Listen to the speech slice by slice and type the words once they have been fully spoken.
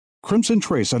Crimson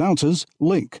Trace announces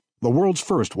Link, the world's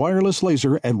first wireless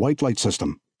laser and white light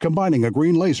system, combining a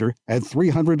green laser and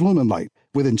 300 lumen light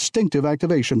with instinctive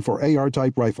activation for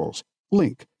AR-type rifles.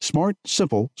 Link, smart,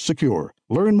 simple, secure.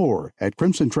 Learn more at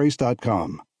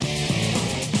crimsontrace.com.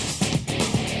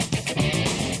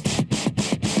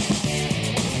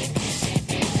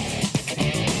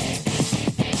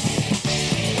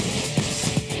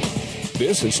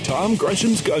 This is Tom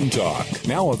Gresham's Gun Talk,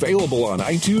 now available on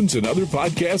iTunes and other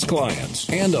podcast clients,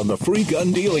 and on the free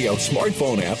Gun Dealio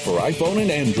smartphone app for iPhone and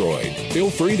Android.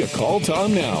 Feel free to call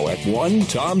Tom now at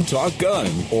 1-TOM-TALK-GUN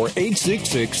or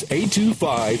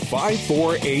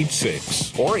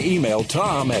 866-825-5486, or email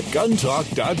Tom at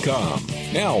guntalk.com.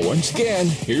 Now, once again,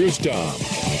 here's Tom.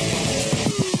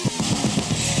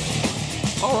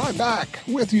 All right, back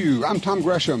with you. I'm Tom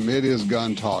Gresham. It is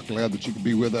Gun Talk. Glad that you could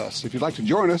be with us. If you'd like to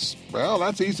join us, well,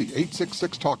 that's easy.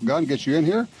 866-TALK-GUN gets you in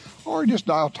here, or just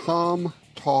dial Tom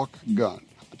Talk Gun.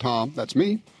 Tom, that's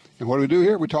me. And what do we do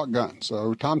here? We talk guns.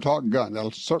 So Tom Talk Gun, that'll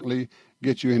certainly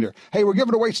get you in here. Hey, we're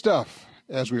giving away stuff,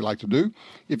 as we like to do.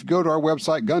 If you go to our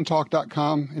website,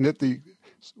 guntalk.com, and hit the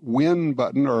win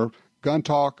button, or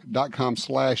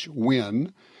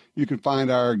guntalk.com/win, you can find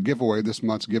our giveaway, this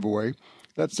month's giveaway.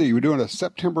 Let's see, we're doing a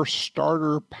September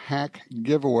starter pack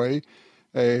giveaway.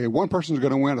 One person's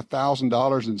going to win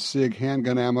 $1,000 in SIG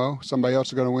handgun ammo. Somebody else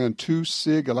is going to win 2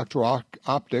 SIG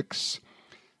electro-optics.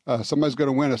 Somebody's going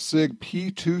to win a SIG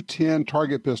P210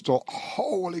 target pistol.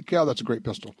 Holy cow, that's a great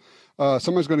pistol.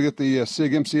 Somebody's going to get the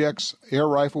SIG MCX air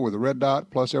rifle with a red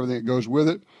dot, plus everything that goes with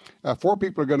it. 4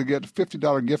 people are going to get a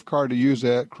 $50 gift card to use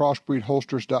at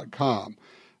crossbreedholsters.com.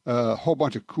 A whole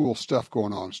bunch of cool stuff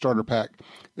going on. Starter pack.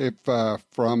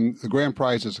 From the grand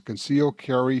prize is a concealed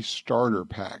carry starter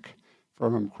pack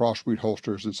from Crossbreed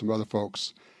Holsters and some other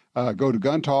folks. Go to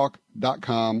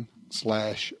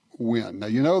guntalk.com/win. Now,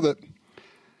 you know that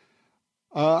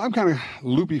I'm kind of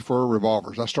loopy for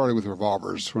revolvers. I started with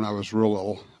revolvers when I was real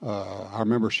little. I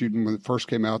remember shooting when it first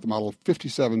came out, the model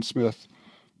 57 Smith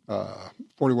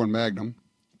 41 Magnum.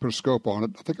 Put a scope on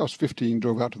it. I think I was 15,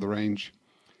 drove out to the range.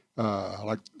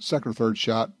 Like second or third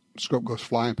shot, scope goes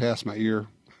flying past my ear,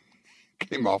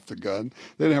 came off the gun.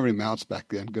 They didn't have any mounts back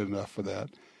then, good enough for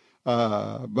that.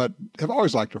 But have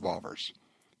always liked revolvers.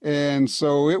 And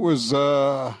so it was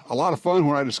a lot of fun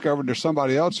when I discovered there's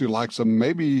somebody else who likes them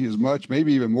maybe as much,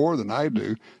 maybe even more than I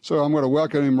do. So I'm going to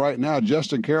welcome him right now.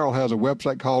 Justin Carroll has a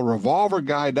website called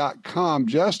revolverguy.com.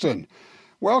 Justin,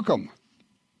 welcome.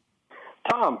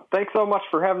 Tom, thanks so much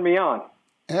for having me on.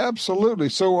 Absolutely.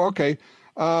 So, okay.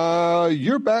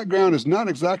 Your background is not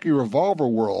exactly revolver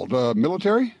world.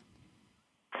 Military?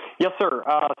 Yes, sir.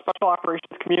 Special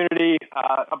operations community,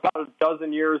 about a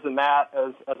dozen years in that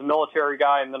as a military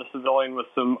guy, and then a civilian with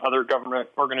some other government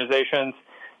organizations.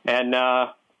 And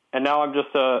now I'm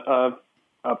just a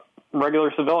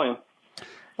regular civilian.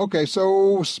 Okay,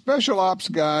 so special ops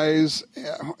guys,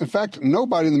 in fact,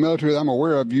 nobody in the military that I'm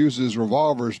aware of uses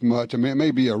revolvers much. I mean, it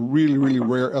may be a really, really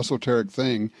rare esoteric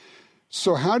thing.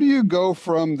 So how do you go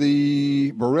from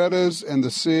the Berettas and the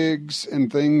SIGs and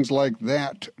things like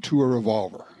that to a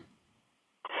revolver?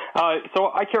 So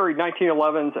I carried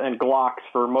 1911s and Glocks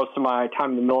for most of my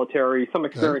time in the military, some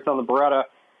experience on the Beretta.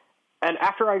 And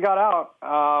after I got out,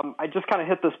 I just kind of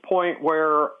hit this point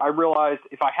where I realized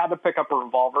if I had to pick up a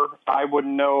revolver, I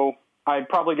wouldn't know. I'd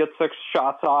probably get 6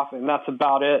 shots off, and that's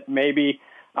about it, maybe.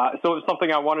 So it was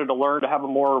something I wanted to learn to have a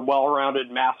more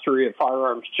well-rounded mastery at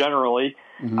firearms generally.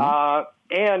 Mm-hmm.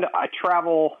 And I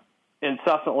travel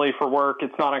incessantly for work.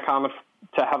 It's not uncommon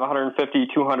to have 150,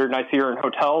 200 nights a year in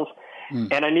hotels.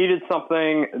 And I needed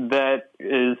something that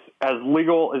is as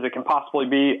legal as it can possibly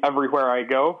be everywhere I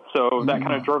go. So that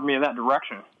kind of drove me in that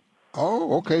direction.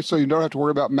 Oh, okay. So you don't have to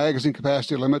worry about magazine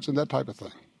capacity limits and that type of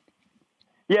thing.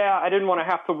 Yeah, I didn't want to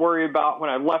have to worry about when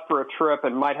I left for a trip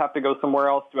and might have to go somewhere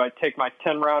else. Do I take my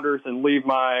 10 rounders and leave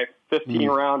my 15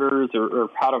 rounders, or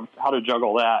how to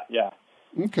juggle that? Yeah.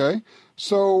 Okay.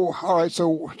 So, all right.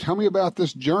 So tell me about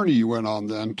this journey you went on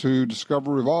then to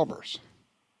discover revolvers.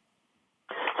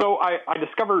 So I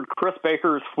discovered Chris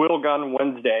Baker's Wheel Gun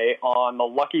Wednesday on the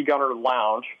Lucky Gunner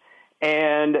Lounge,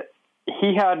 and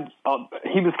he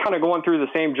was kind of going through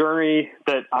the same journey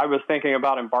that I was thinking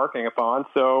about embarking upon.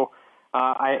 So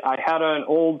I had an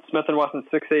old Smith & Wesson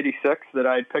 686 that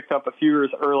I had picked up a few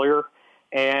years earlier,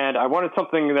 and I wanted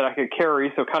something that I could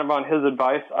carry. So kind of on his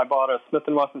advice, I bought a Smith &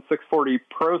 Wesson 640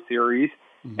 Pro Series,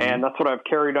 and that's what I've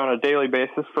carried on a daily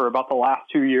basis for about the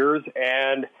last 2 years.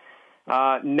 And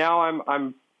now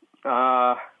I'm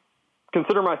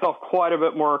consider myself quite a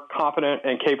bit more confident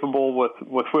and capable with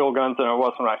wheel guns than I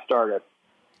was when I started.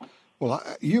 Well,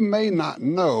 you may not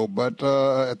know, but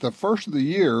at the first of the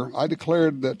year, I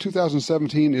declared that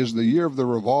 2017 is the year of the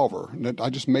revolver. And I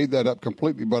just made that up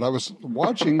completely. But I was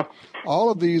watching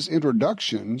all of these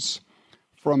introductions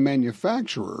from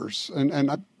manufacturers,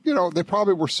 and they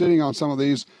probably were sitting on some of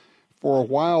these for a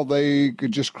while. They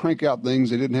could just crank out things.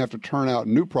 They didn't have to turn out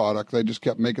new product. They just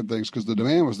kept making things because the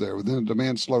demand was there. But then the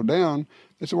demand slowed down.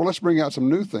 They said, well, let's bring out some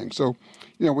new things. So,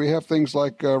 we have things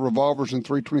like revolvers in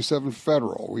 327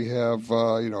 Federal. We have,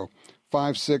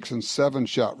 5, 6, and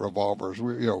 7-shot revolvers.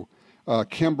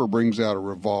 Kimber brings out a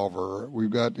revolver.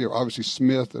 We've got, obviously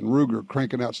Smith and Ruger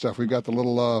cranking out stuff. We've got the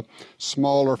little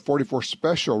smaller 44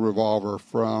 Special revolver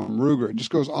from Ruger. It just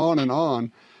goes on and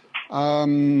on.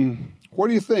 What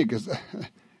do you think?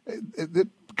 It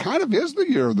kind of is the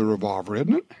year of the revolver,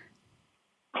 isn't it?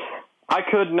 I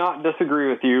could not disagree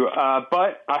with you,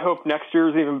 but I hope next year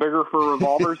is even bigger for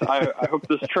revolvers. I hope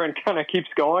this trend kind of keeps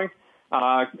going.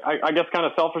 I guess kind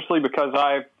of selfishly because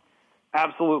I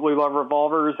absolutely love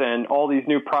revolvers and all these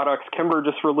new products. Kimber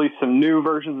just released some new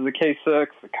versions of the K6,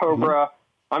 the Cobra.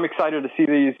 Mm-hmm. I'm excited to see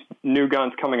these new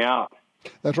guns coming out.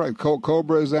 That's right.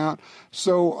 Cobra is out.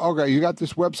 So, okay, you got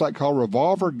this website called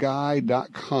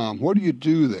revolverguy.com. What do you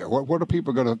do there? What are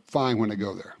people going to find when they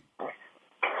go there?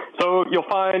 So you'll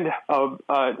find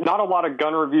not a lot of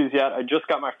gun reviews yet. I just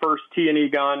got my first T&E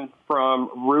gun from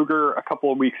Ruger a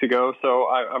couple of weeks ago, so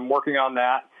I'm working on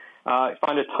that. I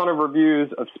find a ton of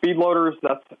reviews of speed loaders.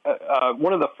 That's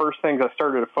one of the first things I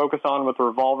started to focus on with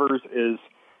revolvers is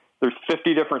there's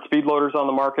 50 different speed loaders on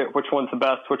the market. Which one's the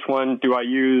best? Which one do I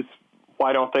use?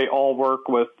 Why don't they all work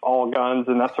with all guns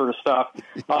and that sort of stuff?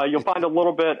 You'll find a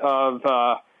little bit of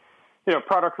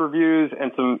product reviews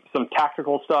and some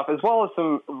tactical stuff, as well as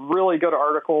some really good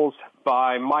articles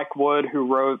by Mike Wood,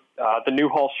 who wrote the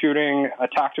Newhall Shooting, a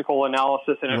tactical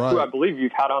analysis, and who I believe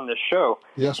you've had on this show.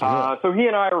 Yes, we have. So he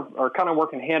and I are kind of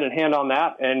working hand in hand on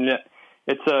that, and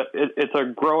it's a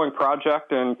growing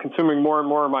project and consuming more and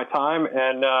more of my time.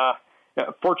 And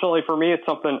fortunately for me, it's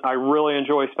something I really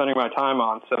enjoy spending my time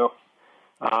on. So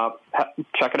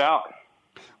check it out.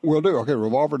 Will do. Okay,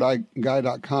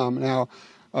 revolverguy.com. Now,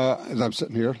 as I'm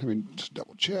sitting here, let me just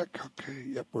double check. Okay,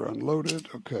 yep, we're unloaded.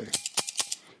 Okay.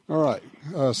 All right.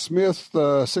 Smith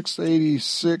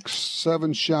 686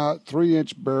 7-shot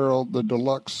 3-inch barrel, the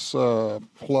deluxe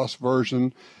plus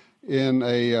version in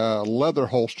a leather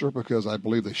holster, because I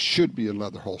believe they should be in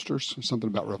leather holsters. Something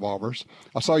about revolvers.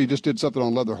 I saw you just did something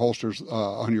on leather holsters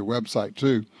on your website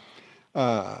too.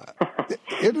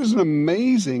 It is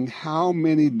amazing how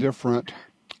many different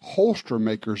holster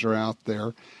makers are out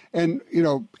there. And, we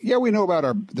know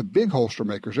about the big holster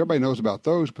makers. Everybody knows about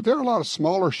those. But there are a lot of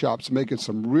smaller shops making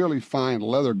some really fine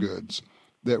leather goods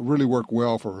that really work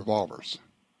well for revolvers.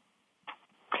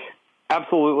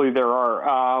 Absolutely, there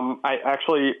are.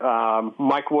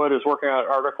 Mike Wood is working on an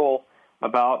article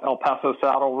about El Paso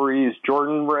Saddlery's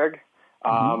Jordan rig.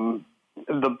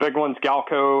 The big ones,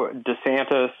 Galco,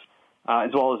 DeSantis,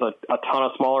 as well as a ton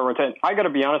of smaller ones. And I got to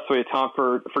be honest with you, Tom,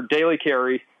 for daily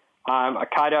carry, I'm a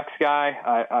Kydex guy.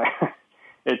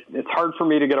 It's hard for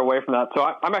me to get away from that. So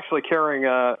I'm actually carrying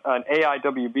an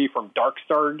AIWB from Dark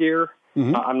Star Gear.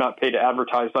 Mm-hmm. I'm not paid to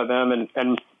advertise by them.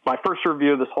 And my first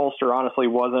review of this holster honestly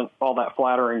wasn't all that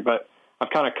flattering, but I've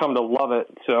kind of come to love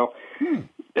it. So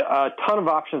a ton of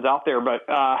options out there. But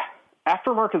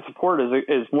aftermarket support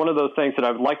is one of those things that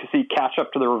I would like to see catch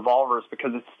up to the revolvers,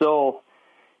 because it's still,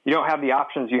 you don't have the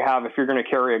options you have if you're going to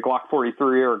carry a Glock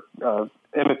 43 or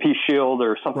M&P Shield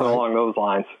or something along those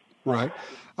lines. Right.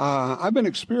 I've been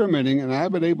experimenting, and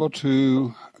I've been able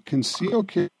to conceal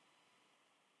carry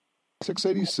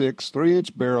 686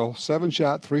 3-inch barrel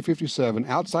 7-shot 357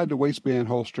 outside the waistband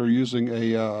holster using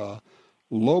a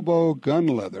Lobo gun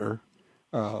leather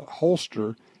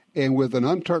holster, and with an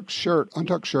untucked shirt,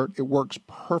 it works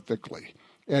perfectly.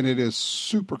 And it is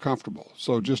super comfortable.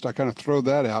 So I kind of throw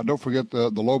that out. Don't forget the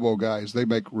Lobo guys. They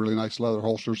make really nice leather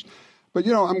holsters. But,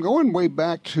 I'm going way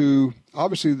back to,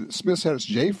 obviously, Smith's had its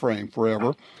J-frame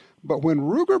forever. But when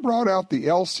Ruger brought out the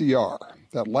LCR,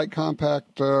 that light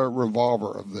compact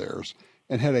revolver of theirs,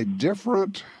 and had a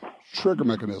different trigger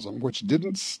mechanism, which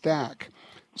didn't stack,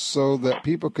 so that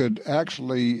people could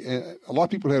actually, a lot of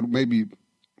people had maybe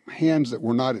hands that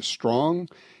were not as strong,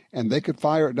 and they could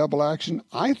fire at double action.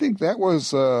 I think that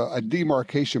was a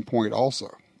demarcation point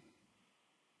also.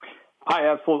 I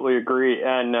absolutely agree.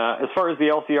 And as far as the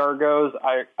LCR goes,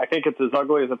 I think it's as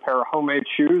ugly as a pair of homemade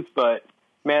shoes, but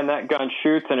man, that gun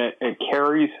shoots and it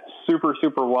carries super,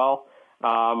 super well.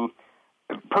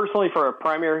 personally, for a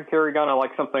primary carry gun, I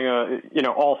like something,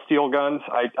 all steel guns.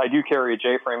 I do carry a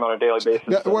J-frame on a daily basis.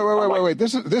 Yeah, wait.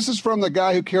 This is from the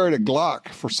guy who carried a Glock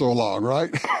for so long, right?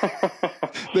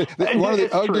 One of the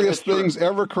ugliest things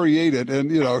ever created, and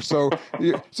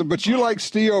but you like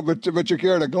steel, but you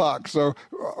carried a Glock. So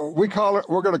we're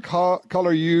going to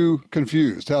color you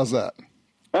confused. How's that?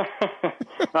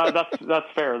 That's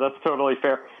fair. That's totally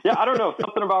fair. Yeah, I don't know,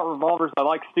 something about revolvers. I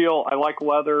like steel. I like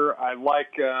leather. I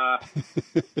like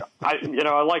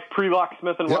I like pre-lock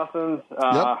Smith & Wessons.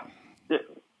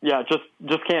 Yeah, just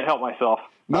can't help myself.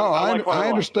 No, I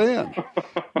understand.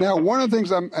 Now, one of the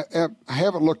things I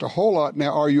haven't looked a whole lot.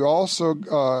 Now, are you also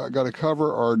got to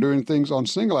cover or doing things on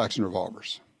single action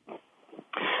revolvers?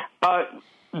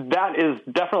 That is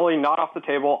definitely not off the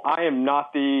table. I am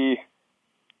not the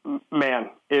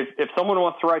man. If someone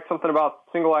wants to write something about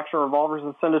single action revolvers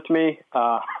and send it to me,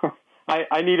 I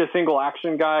need a single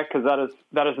action guy, because that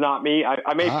is not me.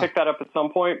 I may pick that up at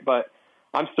some point, but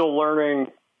I'm still learning.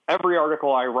 Every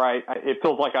article I write, it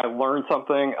feels like I learned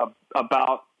something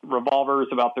about revolvers,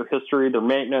 about their history, their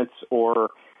maintenance,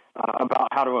 or about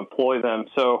how to employ them.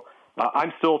 So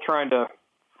I'm still trying to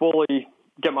fully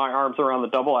get my arms around the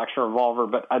double action revolver,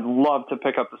 but I'd love to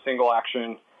pick up the single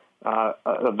action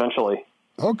eventually.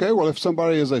 Okay, well, if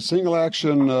somebody is a single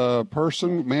action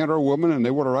person, man or woman, and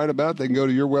they want to write about it, they can go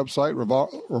to your website,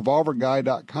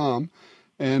 revolverguy.com.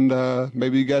 And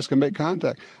maybe you guys can make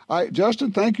contact.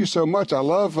 Justin, thank you so much. I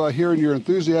love hearing your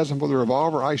enthusiasm for the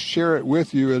revolver. I share it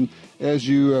with you, and as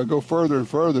you go further and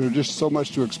further, there's just so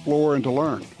much to explore and to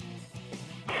learn.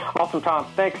 Awesome, Tom.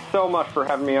 Thanks so much for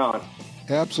having me on.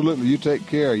 Absolutely. You take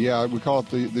care. Yeah, we call it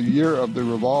the year of the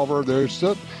revolver.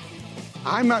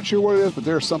 I'm not sure what it is, but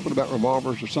there's something about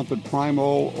revolvers, or something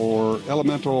primal or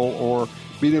elemental, or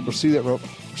being able to see that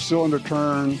cylinder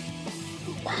turn.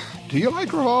 Do you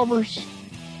like revolvers?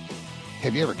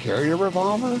 Have you ever carried a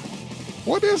revolver?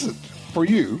 What is it for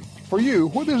you?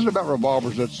 What is it about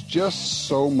revolvers that's just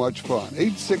so much fun?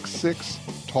 866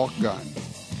 Talk Gun.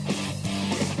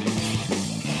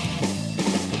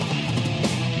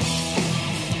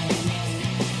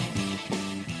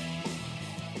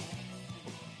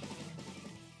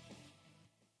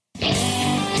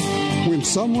 When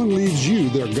someone leaves you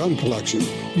their gun collection,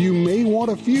 you may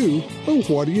want a few, but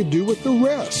what do you do with the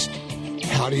rest?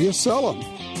 How do you sell them?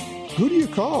 Who do you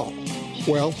call?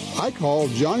 Well, I call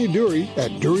Johnny Dury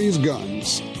at Dury's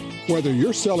Guns. Whether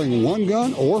you're selling one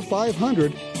gun or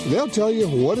 500, they'll tell you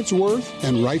what it's worth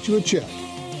and write you a check.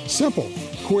 Simple,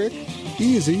 quick,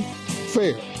 easy,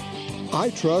 fair. I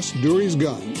trust Dury's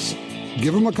Guns.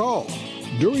 Give them a call.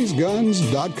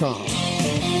 DurysGuns.com.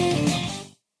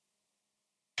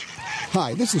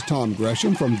 Hi, this is Tom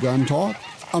Gresham from Gun Talk.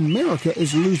 America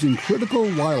is losing critical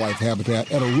wildlife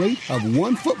habitat at a rate of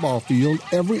one football field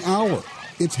every hour.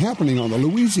 It's happening on the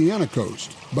Louisiana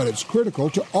coast, but it's critical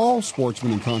to all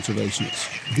sportsmen and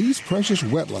conservationists. These precious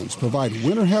wetlands provide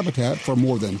winter habitat for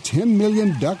more than 10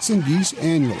 million ducks and geese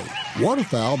annually,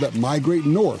 waterfowl that migrate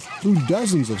north through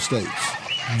dozens of states.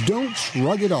 Don't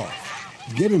shrug it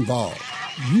off. Get involved.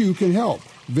 You can help.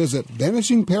 Visit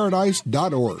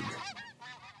vanishingparadise.org.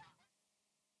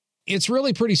 It's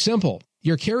really pretty simple.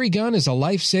 Your carry gun is a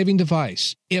life-saving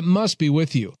device. It must be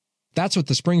with you. That's what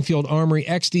the Springfield Armory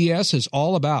XDS is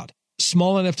all about.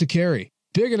 Small enough to carry,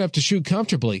 big enough to shoot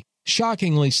comfortably,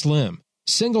 shockingly slim,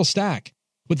 single stack,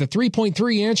 with a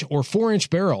 3.3-inch or 4-inch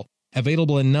barrel,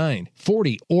 available in 9,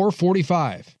 40, or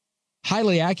 45.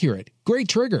 Highly accurate, great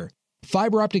trigger,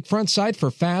 fiber optic front sight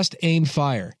for fast aim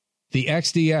fire. The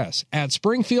XDS at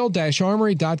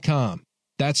springfield-armory.com.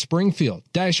 That's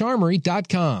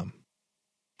springfield-armory.com.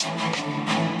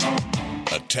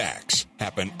 Attacks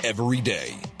happen every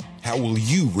day. How will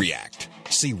you react?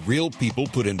 See real people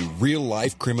put into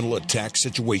real-life criminal attack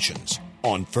situations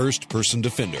on First Person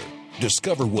Defender.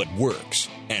 Discover what works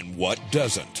and what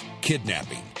doesn't.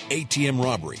 Kidnapping, ATM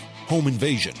robbery, home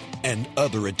invasion, and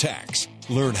other attacks.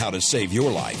 Learn how to save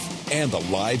your life and the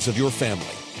lives of your family.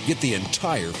 Get the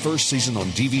entire first season on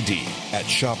DVD at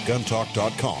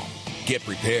shopguntalk.com. Get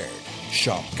prepared.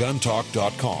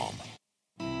 shopguntalk.com.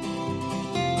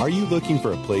 Are you looking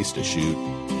for a place to shoot?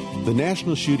 The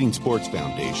National Shooting Sports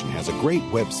Foundation has a great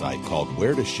website called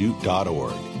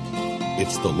wheretoshoot.org.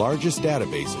 It's the largest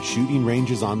database of shooting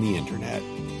ranges on the internet.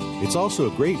 It's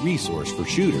also a great resource for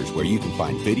shooters where you can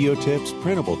find video tips,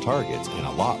 printable targets, and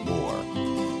a lot more.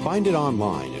 Find it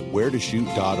online at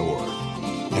wheretoshoot.org.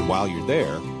 And while you're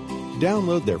there,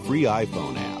 download their free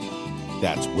iPhone app.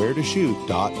 That's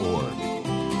wheretoshoot.org.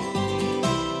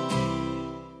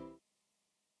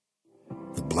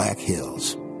 The Black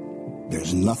Hills.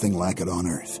 There's nothing like it on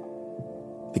Earth.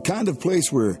 The kind of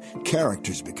place where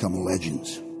characters become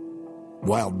legends.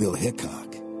 Wild Bill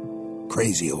Hickok,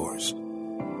 Crazy Horse,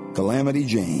 Calamity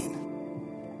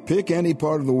Jane. Pick any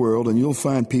part of the world and you'll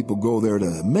find people go there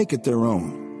to make it their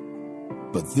own.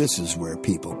 But this is where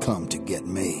people come to get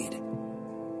made.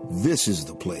 This is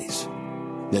the place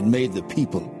that made the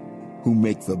people who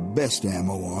make the best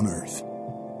ammo on Earth.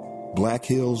 Black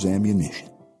Hills Ammunition.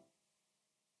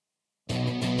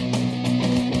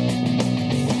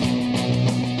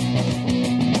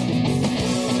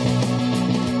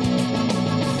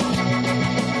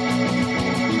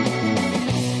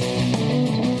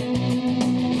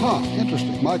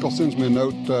 Interesting. Michael sends me a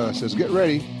note, says, get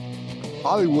ready.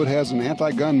 Hollywood has an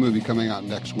anti-gun movie coming out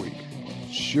next week.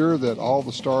 Sure that all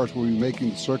the stars will be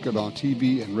making the circuit on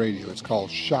TV and radio. It's called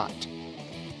Shot.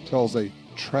 Tells a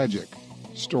tragic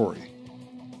story,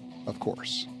 of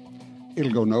course.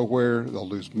 It'll go nowhere. They'll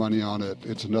lose money on it.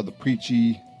 It's another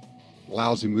preachy,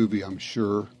 lousy movie, I'm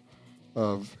sure,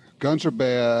 of guns are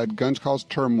bad, guns cause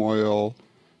turmoil.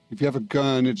 If you have a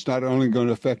gun, it's not only going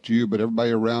to affect you, but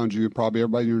everybody around you, probably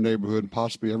everybody in your neighborhood, and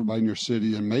possibly everybody in your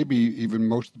city, and maybe even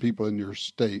most of the people in your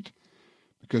state,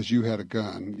 because you had a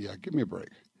gun. Yeah, give me a break.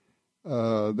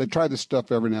 They try this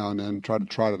stuff every now and then, try to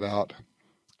trot it out.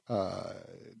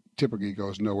 Typically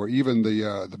goes nowhere. Even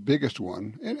the biggest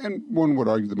one, and one would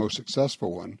argue the most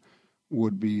successful one,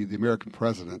 would be the American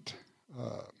president.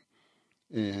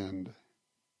 And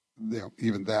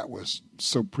even that was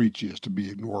so preachy as to be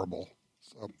ignorable.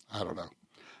 So, I don't know.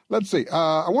 Let's see.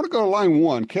 I want to go to line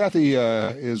one. Kathy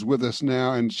is with us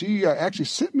now, and she actually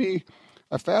sent me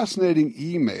a fascinating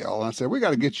email. And I said, we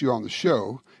got to get you on the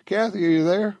show. Kathy, are you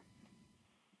there?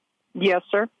 Yes,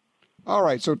 sir. All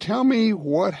right. So tell me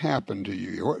what happened to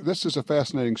you. This is a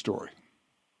fascinating story.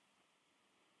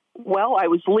 Well, I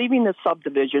was leaving the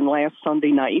subdivision last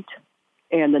Sunday night,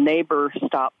 and the neighbor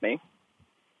stopped me.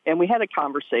 And we had a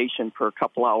conversation for a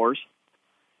couple hours.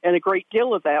 And a great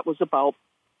deal of that was about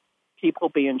people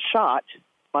being shot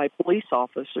by police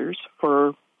officers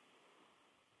for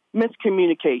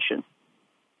miscommunication.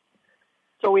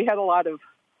 So we had a lot of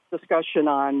discussion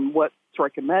on what's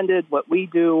recommended, what we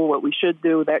do, what we should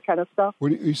do, that kind of stuff.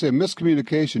 When you say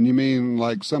miscommunication, you mean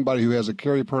like somebody who has a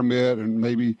carry permit and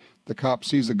maybe the cop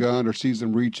sees a gun or sees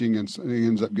them reaching and he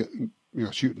ends up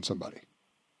shooting somebody?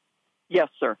 Yes,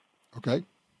 sir. Okay.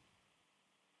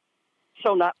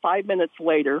 So not 5 minutes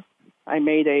later, I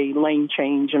made a lane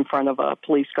change in front of a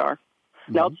police car.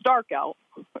 Mm-hmm. Now, it's dark out.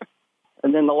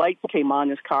 And then the lights came on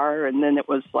his car, and then it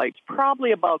was like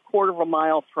probably about a quarter of a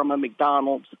mile from a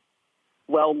McDonald's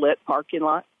well-lit parking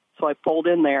lot. So I pulled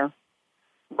in there,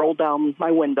 rolled down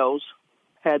my windows,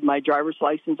 had my driver's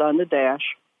license on the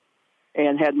dash,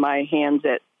 and had my hands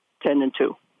at 10 and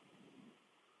 2.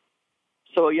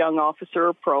 So a young officer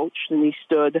approached, and he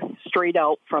stood straight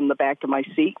out from the back of my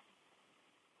seat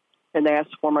and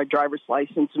asked for my driver's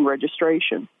license and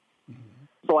registration. Mm-hmm.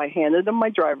 So I handed him my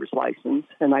driver's license,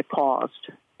 and I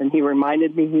paused, and he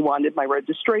reminded me he wanted my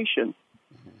registration.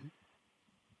 Mm-hmm.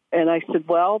 And I said,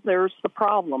 well, there's the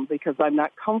problem, because I'm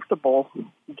not comfortable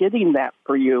getting that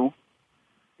for you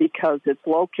because it's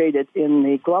located in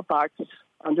the glove box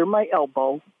under my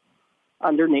elbow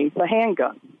underneath a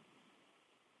handgun.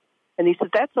 And he said,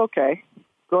 that's okay.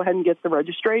 Go ahead and get the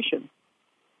registration.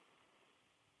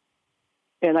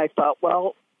 And I thought,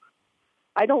 well,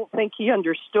 I don't think he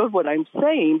understood what I'm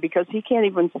saying because he can't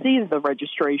even see the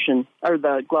registration or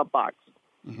the glove box.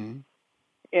 Mm-hmm.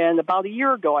 And about a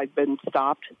year ago, I'd been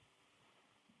stopped.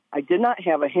 I did not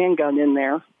have a handgun in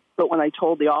there, but when I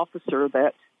told the officer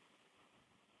that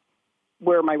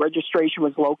where my registration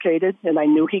was located and I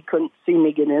knew he couldn't see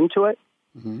me get into it,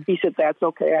 mm-hmm. he said, that's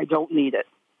okay, I don't need it.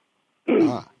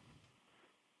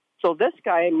 So this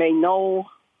guy made no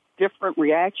different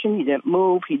reaction. He didn't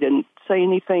move. He didn't say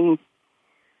anything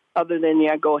other than,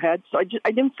 yeah, go ahead. So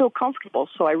I didn't feel comfortable.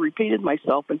 So I repeated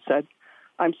myself and said,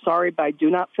 I'm sorry, but I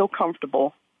do not feel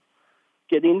comfortable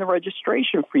getting the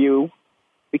registration for you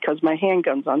because my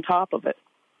handgun's on top of it.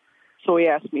 So he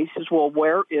asked me, he says, well,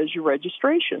 where is your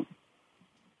registration?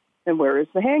 And where is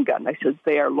the handgun? I said,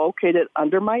 they are located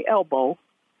under my elbow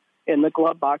in the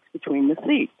glove box between the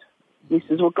seats. He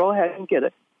says, well, go ahead and get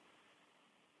it.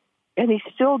 And he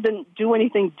still didn't do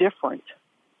anything different.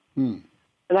 And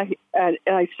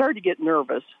I started to get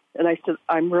nervous. And I said,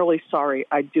 I'm really sorry.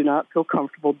 I do not feel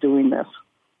comfortable doing this.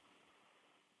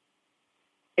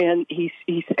 And he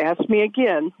asked me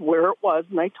again where it was,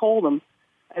 and I told him.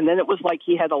 And then it was like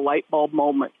he had a light bulb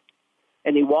moment.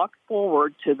 And he walked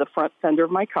forward to the front fender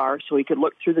of my car so he could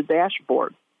look through the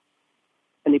dashboard.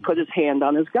 And he put his hand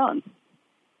on his gun.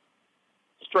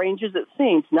 Strange as it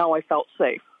seems, now I felt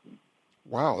safe.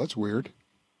 Wow, that's weird.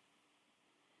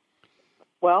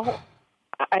 Well,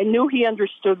 I knew he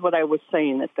understood what I was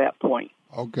saying at that point.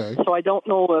 Okay. So I don't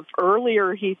know if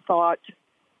earlier he thought,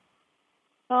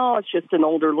 oh, it's just an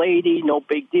older lady, no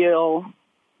big deal,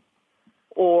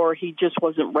 or he just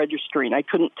wasn't registering. I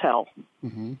couldn't tell.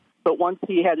 Mm-hmm. But once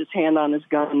he had his hand on his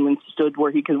gun and stood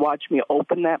where he could watch me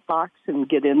open that box and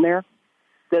get in there,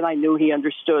 then I knew he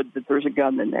understood that there's a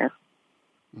gun in there.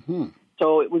 Mm-hmm.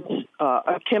 So it was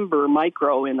a Kimber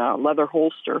Micro in a leather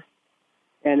holster,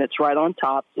 and it's right on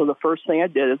top. So the first thing I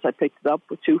did is I picked it up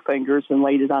with 2 fingers and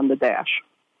laid it on the dash.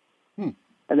 And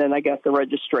then I got the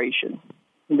registration.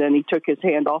 And then he took his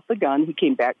hand off the gun. He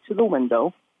came back to the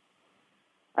window.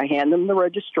 I handed him the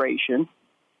registration.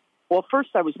 Well, first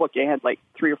I was looking. I had like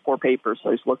 3 or 4 papers I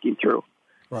was looking through.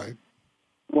 Right.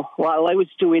 Well, while I was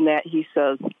doing that, he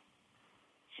says,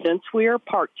 since we are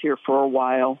parked here for a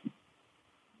while,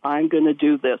 I'm going to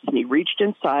do this. And he reached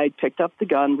inside, picked up the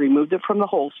gun, removed it from the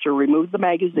holster, removed the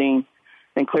magazine,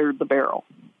 and cleared the barrel.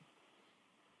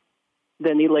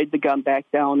 Then he laid the gun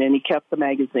back down, and he kept the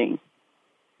magazine.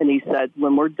 And he said,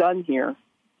 when we're done here,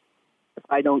 if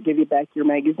I don't give you back your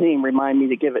magazine, remind me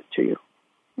to give it to you.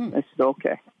 I said,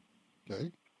 okay.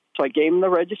 Okay. So I gave him the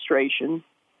registration.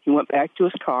 He went back to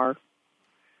his car.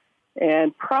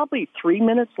 And probably 3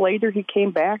 minutes later, he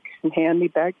came back and handed me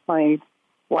back my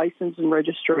license and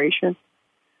registration.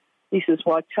 He says,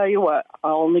 well, I tell you what,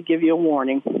 I'll only give you a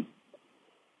warning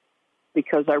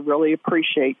because I really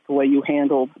appreciate the way you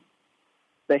handled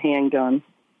the handgun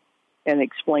and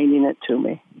explaining it to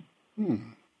me.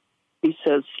 He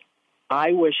says,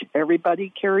 I wish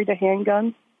everybody carried a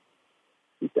handgun.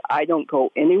 He said, I don't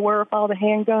go anywhere without a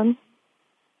handgun.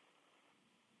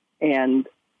 And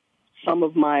some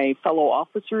of my fellow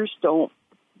officers don't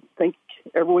think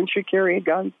everyone should carry a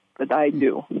gun, but I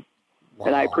do. Wow.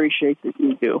 And I appreciate that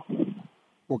you do.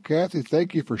 Well, Kathy,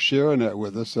 thank you for sharing that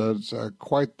with us. It's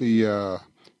quite the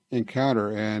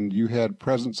encounter, and you had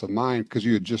presence of mind because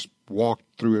you had just walked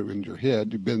through it in your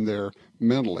head. You've been there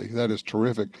mentally. That is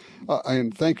terrific.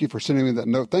 And thank you for sending me that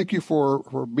note. Thank you for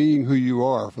being who you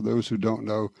are. For those who don't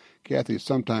know, Kathy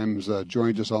sometimes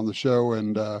joins us on the show,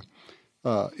 and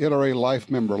NRA life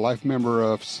member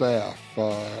of staff,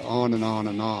 on and on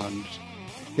and on.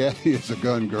 Kathy is a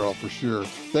gun girl for sure.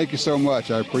 Thank you so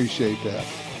much. I appreciate that.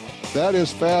 That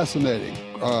is fascinating.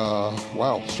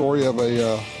 Wow, story of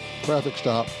a traffic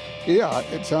stop. Yeah,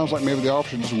 it sounds like maybe the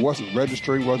officer just wasn't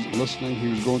registering, wasn't listening. He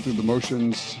was going through the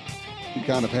motions. He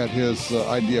kind of had his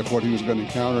idea of what he was going to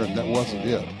encounter, and that wasn't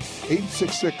it.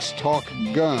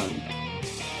 866-TALK-GUN.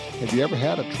 Have you ever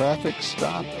had a traffic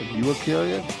stop and you were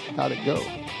carrying? How'd it go?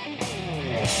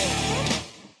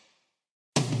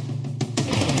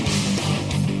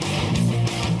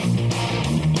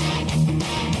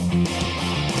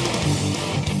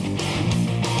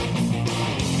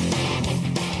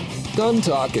 Gun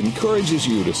Talk encourages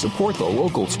you to support the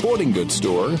local sporting goods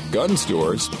store, gun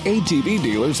stores, ATV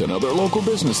dealers, and other local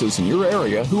businesses in your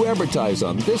area who advertise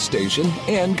on this station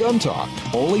and Gun Talk.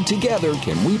 Only together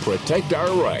can we protect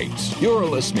our rights. You're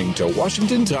listening to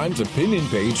Washington Times opinion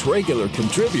page regular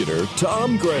contributor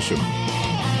Tom Gresham.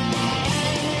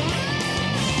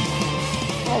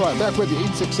 All right, back with the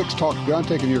 866-TALK-GUN,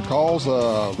 taking your calls,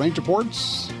 range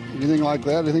reports, anything like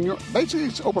that. Basically,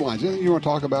 it's open lines. Anything you want to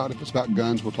talk about, if it's about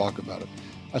guns, we'll talk about it.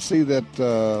 I see that,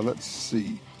 let's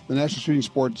see, the National Shooting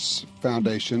Sports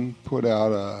Foundation put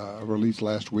out a release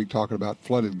last week talking about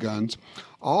flooded guns.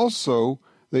 Also,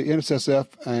 the NSSF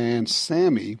and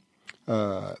SAMI,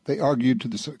 they argued to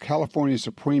the California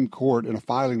Supreme Court in a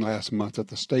filing last month that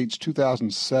the state's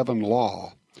 2007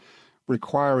 law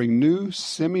requiring new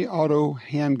semi-auto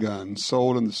handguns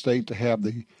sold in the state to have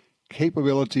the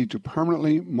capability to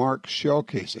permanently mark shell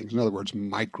casings, in other words,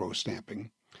 microstamping,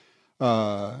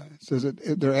 says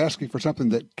that they're asking for something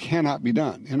that cannot be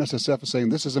done. NSSF is saying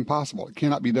this is impossible. It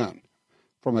cannot be done.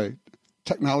 From a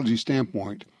technology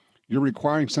standpoint, you're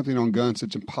requiring something on guns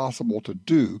that's impossible to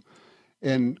do.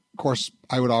 And, of course,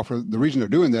 I would offer the reason they're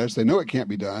doing that is they know it can't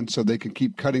be done, so they can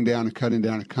keep cutting down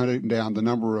the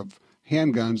number of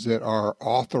handguns that are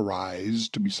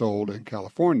authorized to be sold in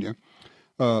California.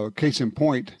 Case in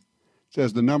point,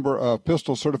 says the number of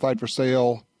pistols certified for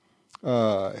sale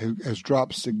has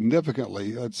dropped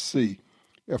significantly. Let's see,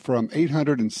 from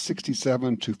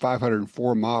 867 to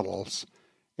 504 models.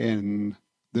 And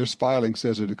this filing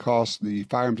says it costs the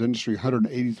firearms industry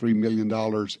 $183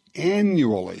 million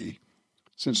annually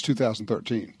since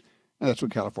 2013. And that's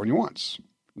what California wants.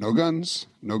 No guns,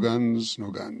 no guns,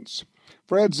 no guns.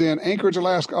 Fred's in Anchorage,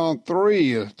 Alaska on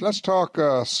 3. Let's talk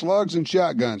slugs and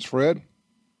shotguns, Fred.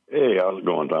 Hey, how's it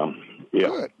going, Tom? Yeah.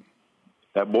 Good.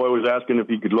 That boy was asking if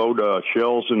he could load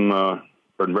shells and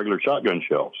regular shotgun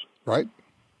shells. Right.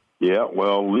 Yeah,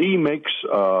 well, Lee makes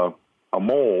a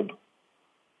mold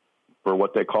for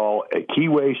what they call a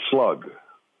keyway slug.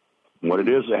 And what it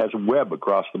is, it has a web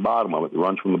across the bottom of it. It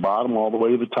runs from the bottom all the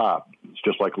way to the top. It's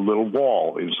just like a little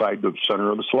wall inside the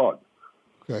center of the slug.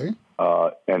 Okay.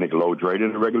 And it loads right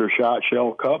into regular shot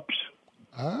shell cups.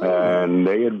 Oh. And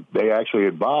they actually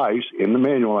advise in the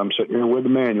manual, I'm sitting here with the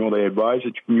manual, they advise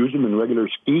that you can use them in regular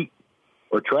skeet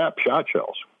or trap shot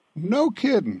shells. No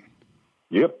kidding.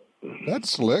 Yep. That's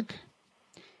slick.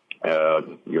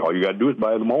 All you got to do is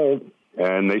buy the mold.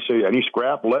 And they say any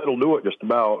scrap lead will do it just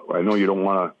about. I know you don't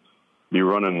want to be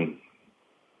running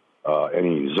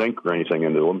any zinc or anything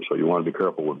into them, so you want to be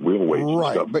careful with wheel weights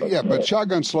Right, and stuff. but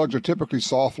shotgun slugs are typically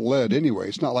soft lead anyway.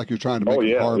 It's not like you're trying to make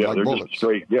them hard like they're bullets. Just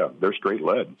straight, they're straight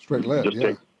lead. Straight lead,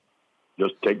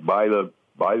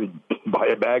 buy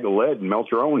a bag of lead and melt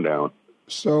your own down.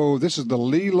 So this is the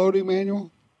Lee loading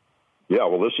manual? Yeah,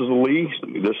 well, this is the Lee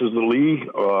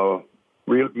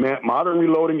Modern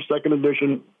Reloading 2nd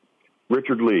edition,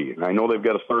 Richard Lee. And I know they've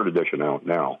got a 3rd edition out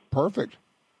now. Perfect.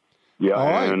 Yeah,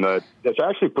 right. And it's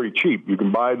actually pretty cheap. You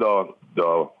can buy the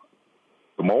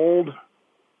mold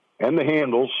and the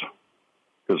handles,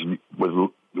 because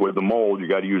with the mold, you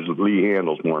got to use the Lee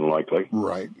handles more than likely.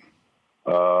 Right.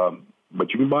 But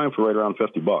you can buy them for right around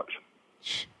 $50.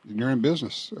 And you're in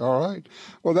business. All right.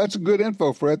 Well, that's good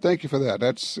info, Fred. Thank you for that.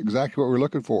 That's exactly what we're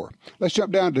looking for. Let's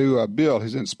jump down to Bill.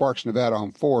 He's in Sparks, Nevada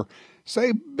on 4.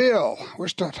 Say, Bill, we're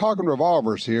talking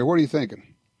revolvers here. What are you thinking?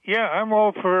 Yeah, I'm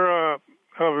all for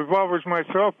revolvers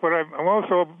myself, but I'm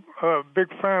also a big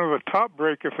fan of a top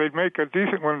break if they'd make a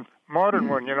decent one, modern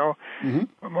one, you know.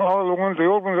 Mm-hmm. All the old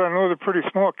ones, I know they're pretty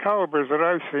small calibers that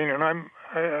I've seen, and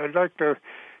I'd like to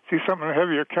see something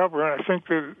heavier caliber, and I think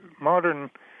the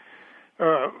modern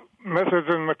methods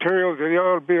and materials, they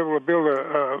ought to be able to build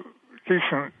a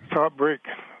decent top break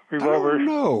revolver.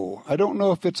 I don't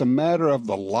know if it's a matter of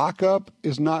the lockup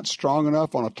is not strong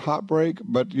enough on a top break,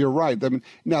 but you're right. I mean,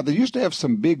 now, they used to have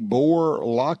some big bore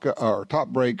or top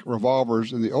break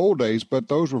revolvers in the old days, but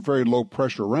those were very low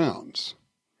pressure rounds.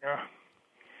 Yeah.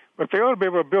 But they ought to be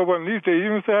able to build one these days,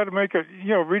 even if they had to make it,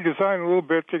 redesign a little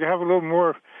bit to have a little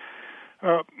more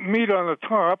meat on the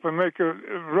top and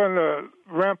run the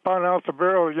ramp on out the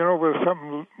barrel, with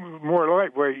something more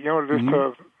lightweight, just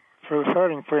for the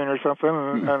sighting plane or something,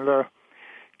 and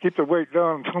keep the weight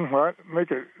down somewhat.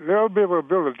 They'll be able to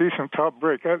build a decent top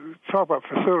break. Talk about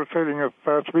facilitating a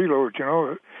fast reload,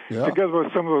 together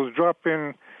with some of those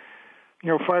drop-in,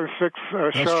 5, 6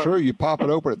 shots. That's true. You pop it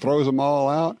open, it throws them all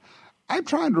out. I'm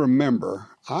trying to remember.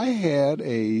 I had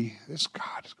this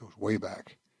goes way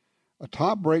back. A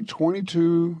top break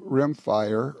 22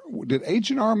 rimfire. Did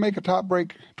H&R make a top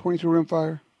break 22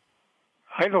 rimfire?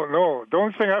 I don't know. The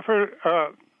only thing I've heard,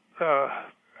 I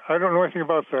don't know anything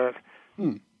about that.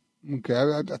 Okay,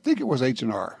 I think it was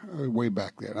H&R way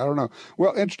back then. I don't know.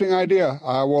 Well, interesting idea.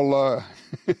 I will,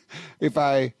 if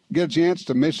I get a chance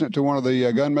to mention it to one of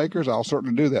the gun makers, I'll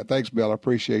certainly do that. Thanks, Bill. I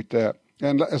appreciate that.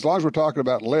 And as long as we're talking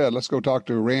about lead, let's go talk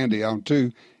to Randy on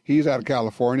 2. He's out of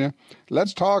California.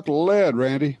 Let's talk lead,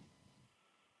 Randy.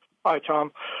 Hi,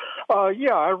 Tom.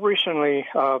 I've recently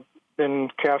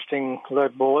been casting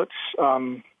lead bullets,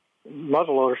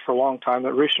 muzzleloaders for a long time,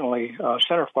 but recently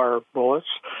centerfire bullets.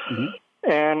 Mm-hmm.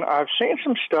 And I've seen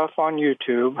some stuff on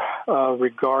YouTube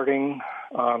regarding,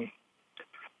 I'm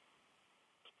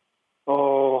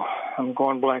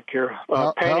going blank here.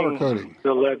 Powder coating.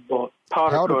 The lead bullet.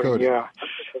 Powder coating, yeah.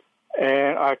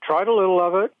 And I tried a little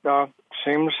of it.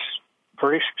 Seems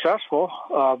pretty successful,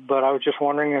 but I was just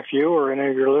wondering if you or any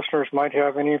of your listeners might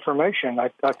have any information.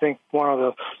 I think one of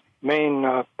the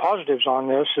main positives on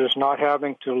this is not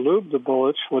having to lube the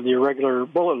bullets with the regular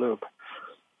bullet lube,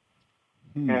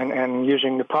 and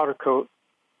using the powder coat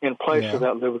in place of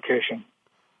that lubrication.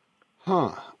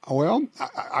 Huh. Well,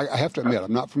 I have to admit,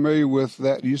 I'm not familiar with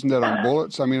that, using that on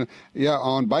bullets. I mean,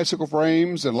 on bicycle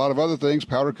frames and a lot of other things,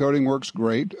 powder coating works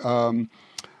great.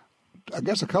 I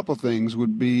guess a couple of things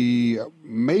would be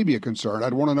maybe a concern.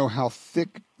 I'd want to know how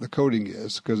thick the coating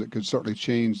is, because it could certainly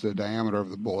change the diameter of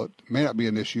the bullet. It may not be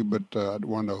an issue, but I'd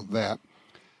want to know that.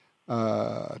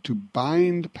 To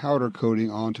bind powder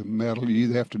coating onto metal, you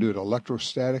either have to do it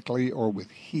electrostatically or with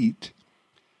heat.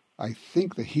 I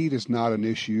think the heat is not an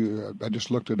issue. I just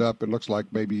looked it up. It looks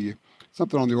like maybe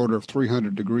something on the order of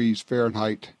 300 degrees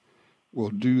Fahrenheit will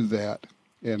do that.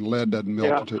 And lead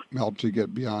doesn't melt to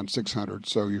get beyond 600,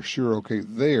 so you're sure okay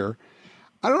there.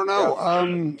 I don't know.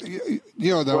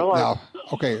 Yeah.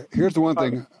 Okay, here's the one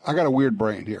thing. I got a weird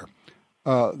brain here.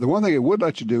 The one thing it would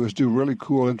let you do is do really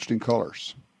cool, interesting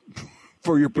colors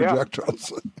for your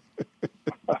projectiles.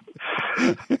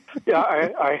 Yeah,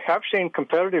 I have seen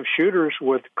competitive shooters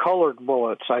with colored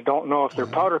bullets. I don't know if they're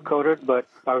powder coated, but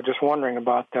I was just wondering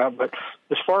about that. But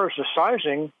as far as the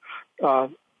sizing,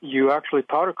 you actually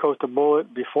powder coat the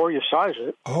bullet before you size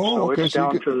it. Oh, so okay. It's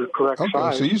down to the correct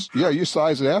size. So you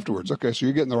size it afterwards. Okay, so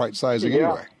you're getting the right sizing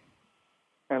anyway.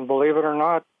 And believe it or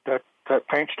not, that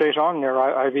paint stays on there.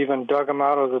 I've even dug them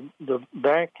out of the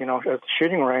bank, at the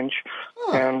shooting range,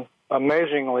 and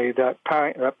amazingly, that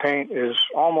paint is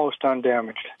almost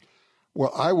undamaged.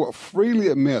 Well, I will freely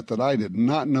admit that I did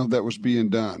not know that was being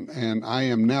done, and I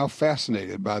am now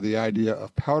fascinated by the idea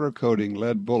of powder coating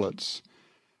lead bullets.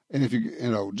 And if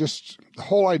just the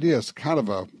whole idea is kind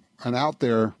of an out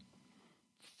there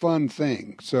fun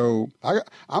thing. So I'm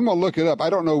going to look it up. I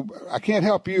don't know. I can't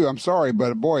help you. I'm sorry,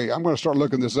 but boy, I'm going to start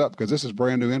looking this up because this is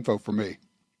brand new info for me.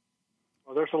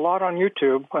 Well, there's a lot on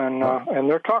YouTube, and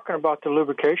they're talking about the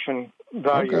lubrication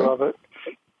value of it.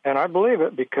 And I believe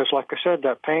it because, like I said,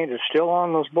 that paint is still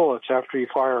on those bullets after you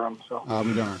fire them. So I'll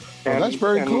be darned. Well, that's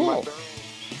very cool.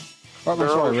 I'm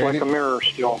sorry, Randy. Like a mirror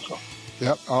still. So.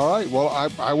 Yep. All right. Well,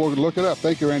 I will look it up.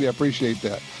 Thank you, Randy. I appreciate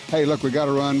that. Hey, look, we got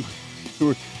to run.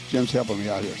 Jim's helping me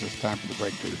out here, so it's time for the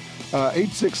break, too.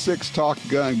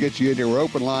 866-TALK-GUN gets you in here. We're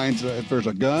open lines. If there's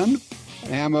a gun,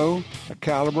 ammo, a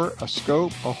caliber, a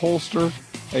scope, a holster,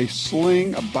 a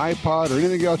sling, a bipod, or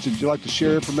anything else that you'd like to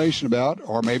share information about,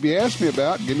 or maybe ask me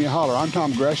about, give me a holler. I'm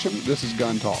Tom Gresham. This is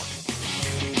Gun Talk.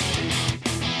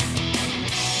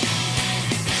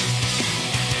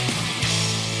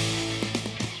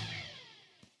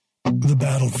 The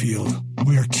battlefield,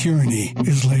 where tyranny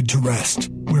is laid to rest,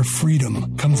 where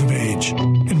freedom comes of age,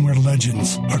 and where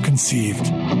legends are conceived.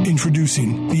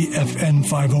 Introducing the FN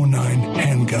 509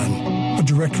 handgun, a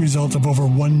direct result of over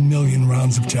 1 million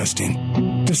rounds of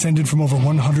testing. Descended from over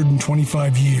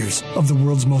 125 years of the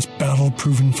world's most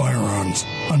battle-proven firearms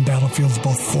on battlefields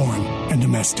both foreign and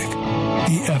domestic.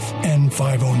 The FN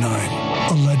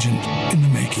 509, a legend in the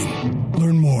making.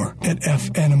 Learn more at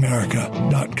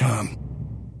fnamerica.com.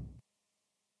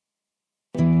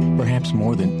 Perhaps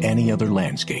more than any other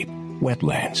landscape,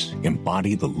 wetlands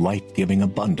embody the life-giving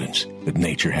abundance that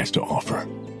nature has to offer.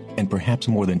 And perhaps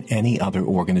more than any other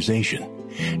organization,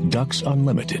 Ducks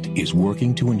Unlimited is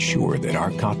working to ensure that our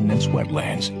continent's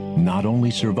wetlands not only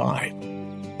survive,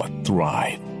 but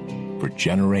thrive for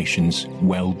generations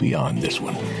well beyond this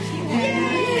one.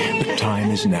 The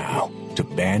time is now to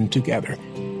band together.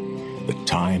 The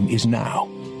time is now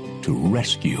to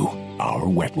rescue our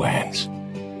wetlands.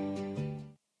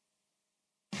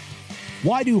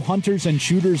 Why do hunters and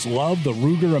shooters love the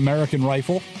Ruger American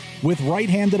Rifle? With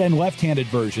right-handed and left-handed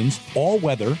versions,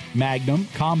 all-weather, Magnum,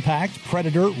 Compact,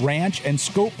 Predator, Ranch, and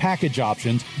Scope package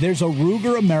options, there's a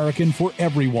Ruger American for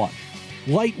everyone.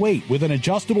 Lightweight with an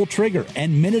adjustable trigger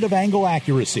and minute of angle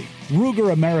accuracy,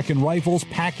 Ruger American rifles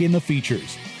pack in the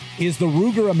features. Is the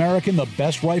Ruger American the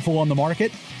best rifle on the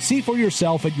market? See for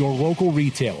yourself at your local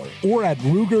retailer or at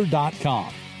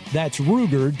Ruger.com. That's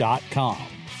Ruger.com.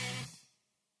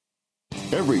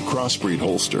 Every crossbreed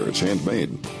holster is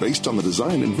handmade based on the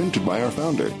design invented by our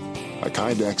founder. A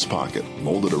Kydex pocket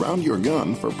molded around your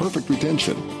gun for perfect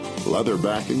retention. Leather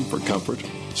backing for comfort.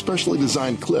 Specially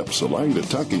designed clips allow you to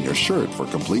tuck in your shirt for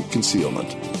complete concealment.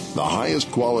 The highest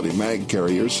quality mag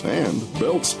carriers and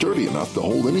belts sturdy enough to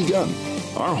hold any gun.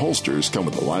 Our holsters come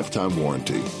with a lifetime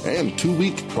warranty and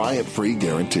 2-week try-it-free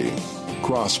guarantee.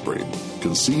 Crossbreed.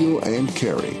 Conceal and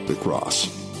carry the cross.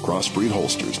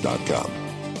 Crossbreedholsters.com.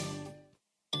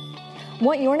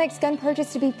 Want your next gun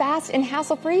purchase to be fast and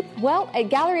hassle-free? Well, at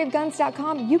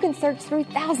galleryofguns.com, you can search through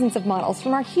thousands of models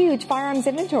from our huge firearms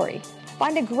inventory.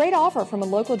 Find a great offer from a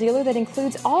local dealer that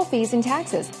includes all fees and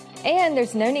taxes. And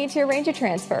there's no need to arrange a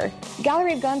transfer.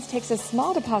 Gallery of Guns takes a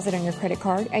small deposit on your credit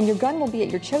card, and your gun will be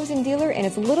at your chosen dealer in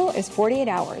as little as 48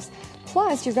 hours.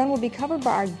 Plus, your gun will be covered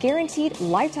by our guaranteed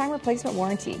lifetime replacement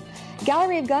warranty.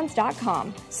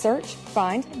 Galleryofguns.com. Search,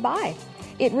 find, buy.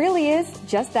 It really is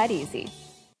just that easy.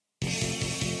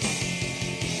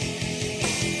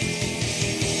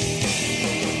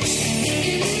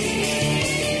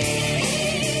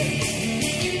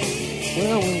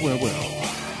 Well.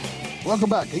 Welcome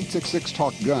back,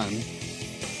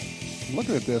 866-TALK-GUN.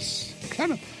 Looking at this,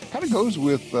 kind of goes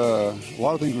with a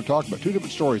lot of things we're talking about. Two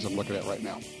different stories I'm looking at right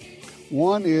now.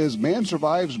 One is man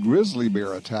survives grizzly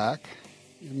bear attack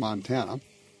in Montana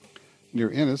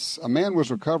near Ennis. A man was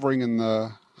recovering in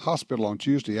the hospital on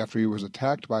Tuesday after he was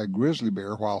attacked by a grizzly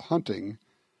bear while hunting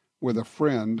with a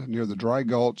friend near the Dry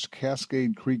Gulch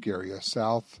Cascade Creek area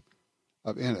south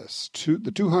of Ennis.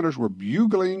 The two hunters were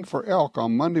bugling for elk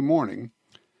on Monday morning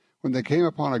when they came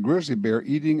upon a grizzly bear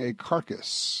eating a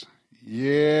carcass.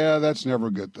 Yeah, that's never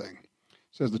a good thing.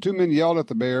 says the two men yelled at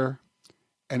the bear,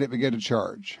 and it began to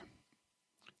charge.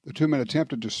 The two men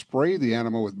attempted to spray the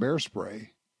animal with bear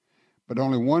spray, but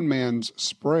only one man's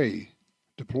spray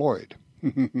deployed.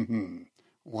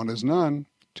 One is none,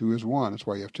 two is one. That's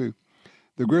why you have two.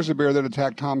 The grizzly bear then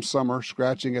attacked Tom Summer,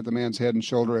 scratching at the man's head and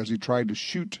shoulder as he tried to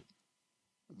shoot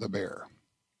the bear.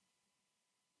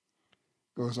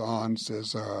 Goes on,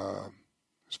 says, was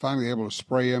finally able to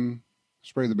spray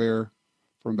the bear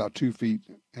from about 2 feet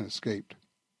and escaped.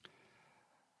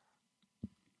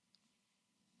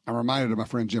 I'm reminded of my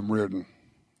friend Jim Reardon.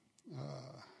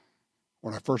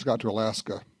 When I first got to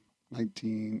Alaska,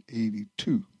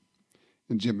 1982,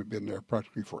 and Jim had been there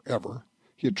practically forever.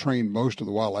 He had trained most of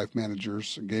the wildlife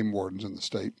managers and game wardens in the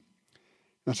state.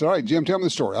 And I said, all right, Jim, tell me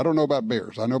the story. I don't know about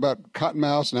bears. I know about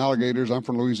cottonmouths and alligators. I'm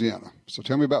from Louisiana. So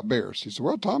tell me about bears. He said,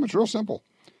 well, Tom, it's real simple.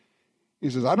 He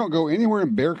says, I don't go anywhere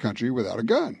in bear country without a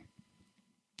gun.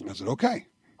 And I said, okay,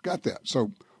 got that.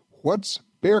 So what's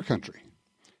bear country?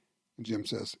 And Jim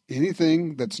says,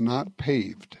 anything that's not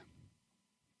paved.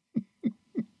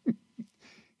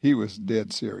 He was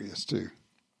dead serious, too.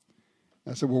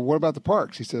 I said, well, what about the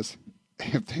parks? He says,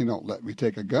 if they don't let me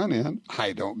take a gun in,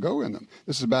 I don't go in them.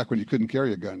 This is back when you couldn't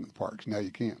carry a gun in the parks. Now you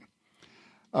can.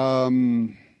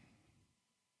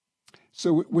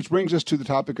 So, which brings us to the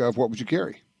topic of what would you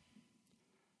carry?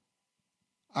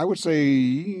 I would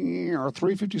say our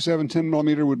 .357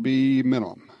 10mm would be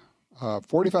minimum.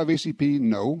 45 ACP,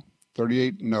 no.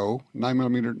 38, no.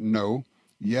 9mm, no.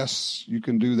 Yes, you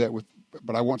can do that with,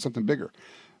 but I want something bigger.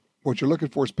 What you're looking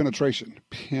for is penetration.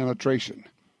 Penetration.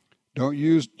 Don't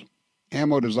use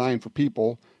ammo designed for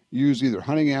people. Use either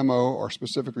hunting ammo or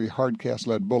specifically hard cast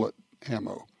lead bullet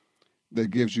ammo that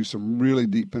gives you some really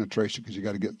deep penetration because you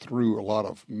got to get through a lot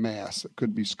of mass. It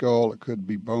could be skull, it could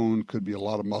be bone, it could be a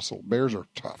lot of muscle. Bears are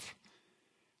tough.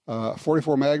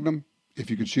 44 Magnum, if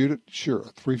you could shoot it,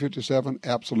 sure. 357,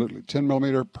 absolutely.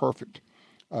 10mm, perfect.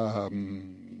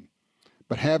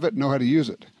 But have it, know how to use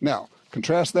it. Now,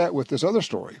 contrast that with this other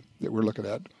story that we're looking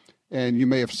at, and you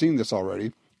may have seen this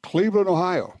already. Cleveland,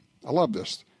 Ohio. I love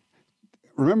this.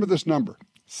 Remember this number,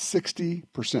 60%.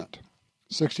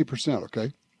 60%,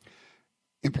 okay?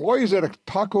 Employees at a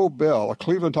Taco Bell, a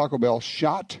Cleveland Taco Bell,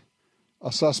 shot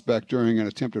a suspect during an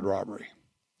attempted robbery.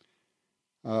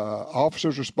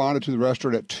 Officers responded to the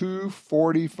restaurant at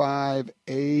 2:45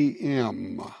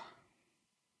 a.m.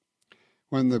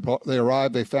 When they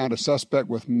arrived, they found a suspect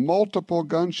with multiple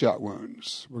gunshot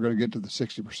wounds. We're going to get to the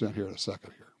 60% here in a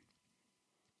second here.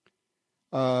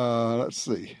 Let's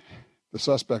see. The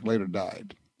suspect later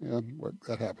died. Yeah,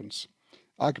 that happens.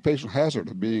 Occupational hazard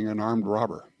of being an armed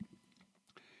robber.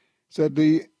 Said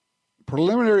the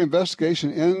preliminary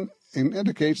investigation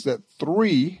indicates that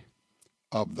 3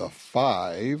 of the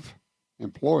 5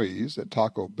 employees at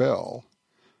Taco Bell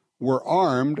were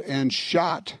armed and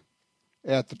shot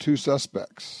at the 2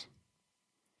 suspects.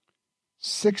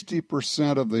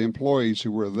 60% of the employees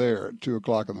who were there at 2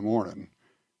 o'clock in the morning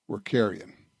were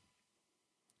carrying.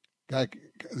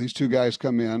 These 2 guys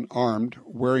come in armed,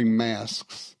 wearing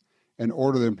masks, and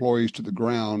order the employees to the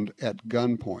ground at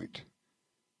gunpoint.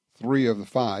 3 of the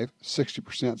 5,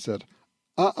 60% said,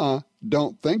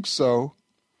 don't think so.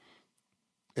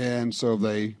 And so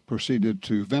they proceeded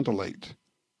to ventilate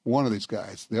one of these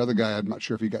guys. The other guy, I'm not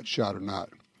sure if he got shot or not.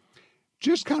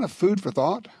 Just kind of food for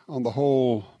thought on the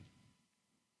whole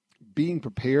being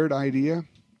prepared idea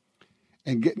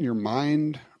and getting your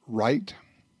mind right.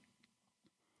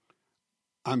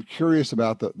 I'm curious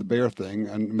about the bear thing,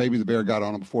 and maybe the bear got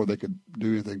on them before they could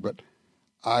do anything, but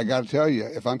I got to tell you,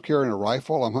 if I'm carrying a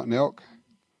rifle, I'm hunting elk,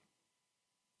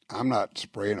 I'm not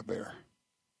spraying a bear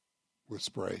with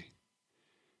spray.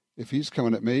 If he's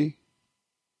coming at me,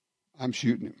 I'm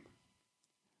shooting him.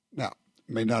 Now,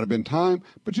 it may not have been time,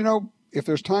 but if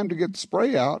there's time to get the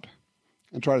spray out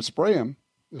and try to spray him,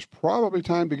 there's probably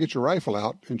time to get your rifle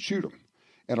out and shoot him.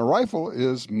 And a rifle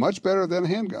is much better than a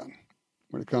handgun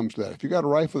when it comes to that. If you got a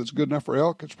rifle that's good enough for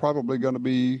elk, it's probably going to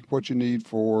be what you need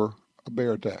for a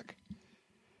bear attack.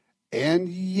 And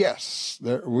yes,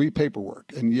 there will be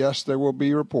paperwork. And yes, there will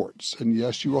be reports. And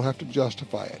yes, you will have to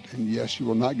justify it. And yes, you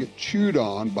will not get chewed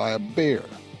on by a bear,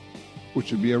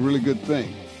 which would be a really good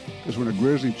thing. Because when a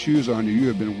grizzly chews on you, you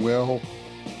have been well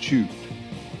chewed.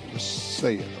 Just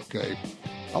say it, okay?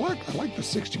 I like the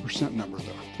 60% number,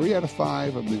 though. 3 out of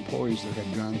 5 of the employees that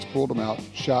had guns pulled them out,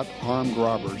 shot armed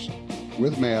robbers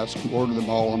with masks, who ordered them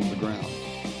all onto the ground.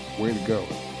 Way to go.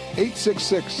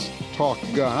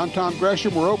 866-TALK-GUN. I'm Tom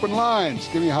Gresham. We're open lines.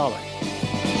 Give me a holler.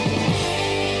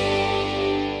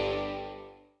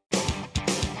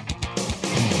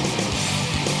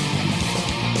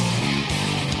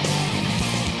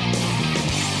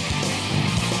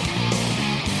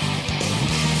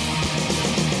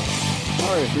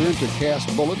 All right, if you're into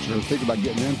cast bullets or think about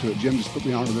getting into it, Jim just put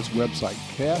me onto this website,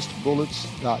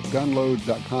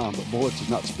 castbullets.gunloads.com. But bullets is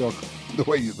not spelled the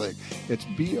way you think. It's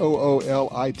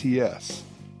Boolits.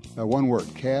 One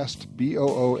word, cast,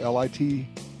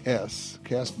 Boolits,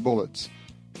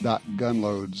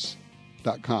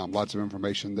 castbullets.gunloads.com. Lots of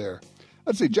information there.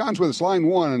 Let's see, John's with us, line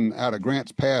 1 out of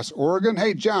Grants Pass, Oregon.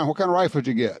 Hey, John, what kind of rifle did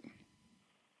you get?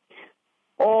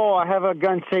 Oh, I have a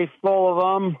gun safe full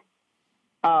of them.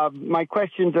 My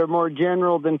questions are more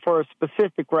general than for a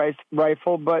specific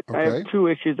rifle, but okay. I have 2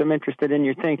 issues I'm interested in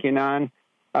your thinking on.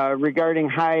 Regarding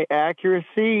high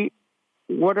accuracy,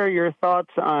 what are your thoughts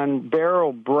on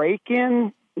barrel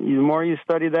break-in? The more you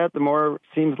study that, the more it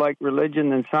seems like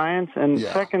religion than science. And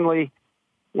secondly,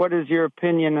 what is your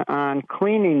opinion on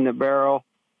cleaning the barrel?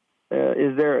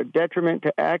 Is there a detriment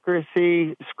to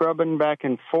accuracy, scrubbing back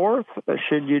and forth?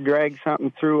 Should you drag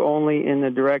something through only in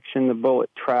the direction the bullet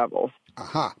travels?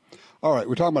 Aha. All right.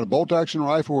 We're talking about a bolt-action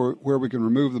rifle where we can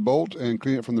remove the bolt and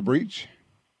clean it from the breech?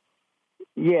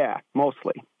 Yeah,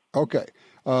 mostly. Okay.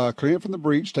 Clean it from the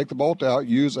breech, take the bolt out,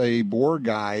 use a bore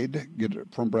guide, get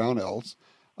it from Brownells.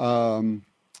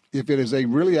 If it is a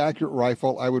really accurate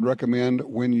rifle, I would recommend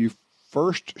when you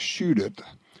first shoot it,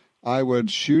 I would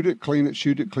shoot it, clean it,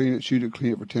 shoot it, clean it, shoot it,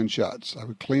 clean it for 10 shots. I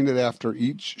would clean it after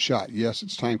each shot. Yes,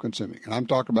 it's time-consuming. And I'm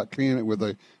talking about cleaning it with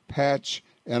a patch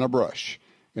and a brush,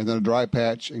 and then a dry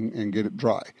patch and get it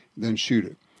dry, then shoot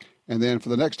it. And then for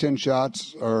the next 10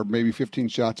 shots or maybe 15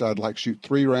 shots, I'd like shoot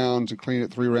 3 rounds and clean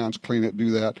it, 3 rounds, clean it, do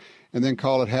that, and then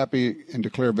call it happy and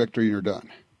declare victory and you're done.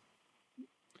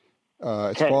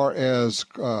 As far as,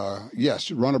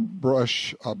 yes, run a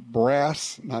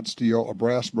brass, not steel, a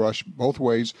brass brush both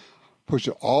ways. Push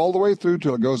it all the way through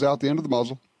till it goes out the end of the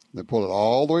muzzle. Then pull it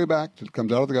all the way back till it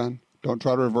comes out of the gun. Don't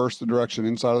try to reverse the direction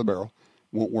inside of the barrel.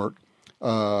 Won't work.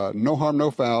 No harm,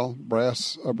 no foul.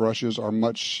 Brass brushes are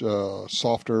much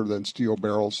softer than steel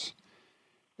barrels.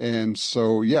 And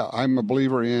so, yeah, I'm a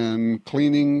believer in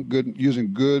cleaning,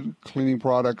 using good cleaning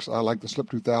products. I like the Slip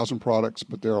 2000 products,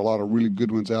 but there are a lot of really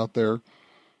good ones out there.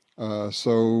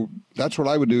 So that's what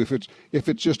I would do. If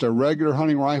it's just a regular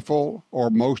hunting rifle or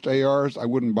most ARs, I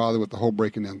wouldn't bother with the whole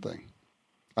breaking in thing.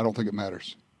 I don't think it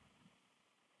matters.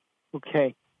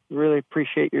 Okay. Really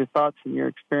appreciate your thoughts and your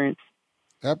experience.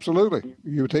 Absolutely.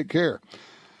 You take care.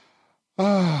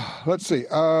 Let's see.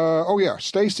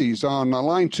 Stacy's on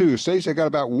line 2. Stacy, I got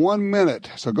about 1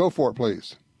 minute, so go for it,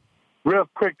 please. Real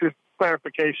quick, just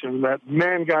clarification. That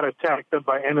man got attacked up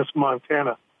by Ennis,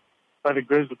 Montana by the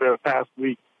grizzly bear past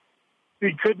week.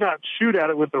 He could not shoot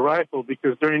at it with the rifle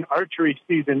because during archery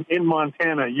season in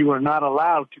Montana, you are not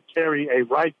allowed to carry a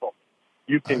rifle.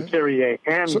 You can carry a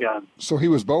handgun. So he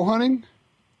was bow hunting?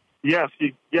 Yes,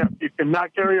 you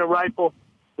cannot carry a rifle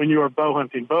when you are bow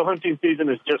hunting. Bow hunting season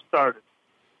has just started.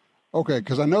 Okay,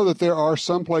 because I know that there are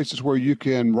some places where you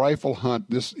can rifle hunt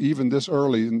even this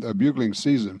early in the bugling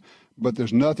season, but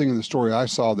there's nothing in the story I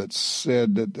saw that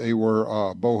said that they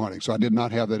were bow hunting. So I did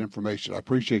not have that information. I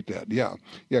appreciate that. Yeah,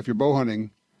 if you're bow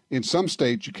hunting, in some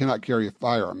states you cannot carry a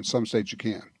firearm. In some states you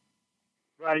can.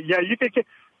 Right, yeah, you can.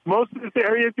 Most of this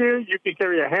area here, you can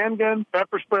carry a handgun,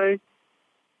 pepper spray,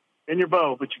 and your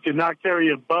bow, but you cannot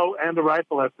carry a bow and a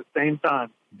rifle at the same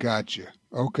time. Gotcha.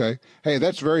 Okay. Hey,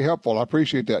 that's very helpful. I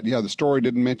appreciate that. Yeah, the story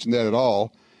didn't mention that at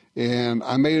all. And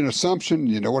I made an assumption.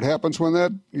 You know what happens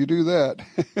when you do that?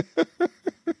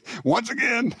 Once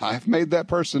again, I've made that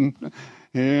person.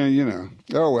 Yeah,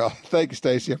 Oh, well, thank you,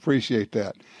 Stacy. I appreciate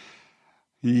that.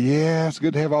 Yeah, it's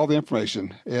good to have all the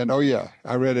information. And,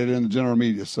 I read it in the general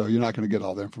media, so you're not going to get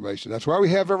all the information. That's why we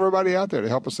have everybody out there to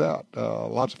help us out.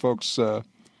 Lots of folks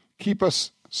keep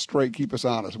us straight, keep us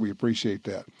honest. We appreciate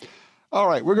that. All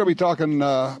right, we're going to be talking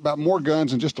about more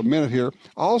guns in just a minute here.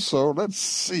 Also, let's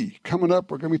see, coming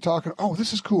up, we're going to be talking,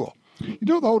 this is cool. You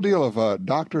know the whole deal of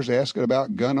doctors asking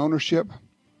about gun ownership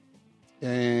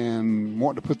and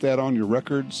wanting to put that on your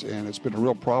records, and it's been a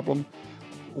real problem?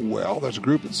 Well, there's a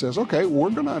group that says, okay, we're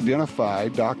going to identify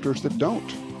doctors that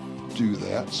don't do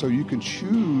that, so you can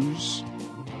choose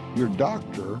your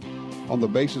doctor on the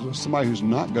basis of somebody who's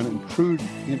not going to intrude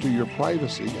into your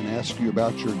privacy and ask you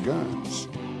about your guns.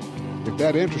 If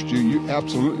that interests you, you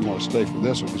absolutely want to stay for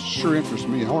this one. It sure interests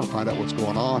me. I want to find out what's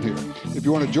going on here. If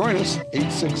you want to join us,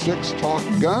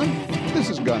 866-TALK-GUN.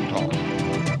 This is Gun Talk.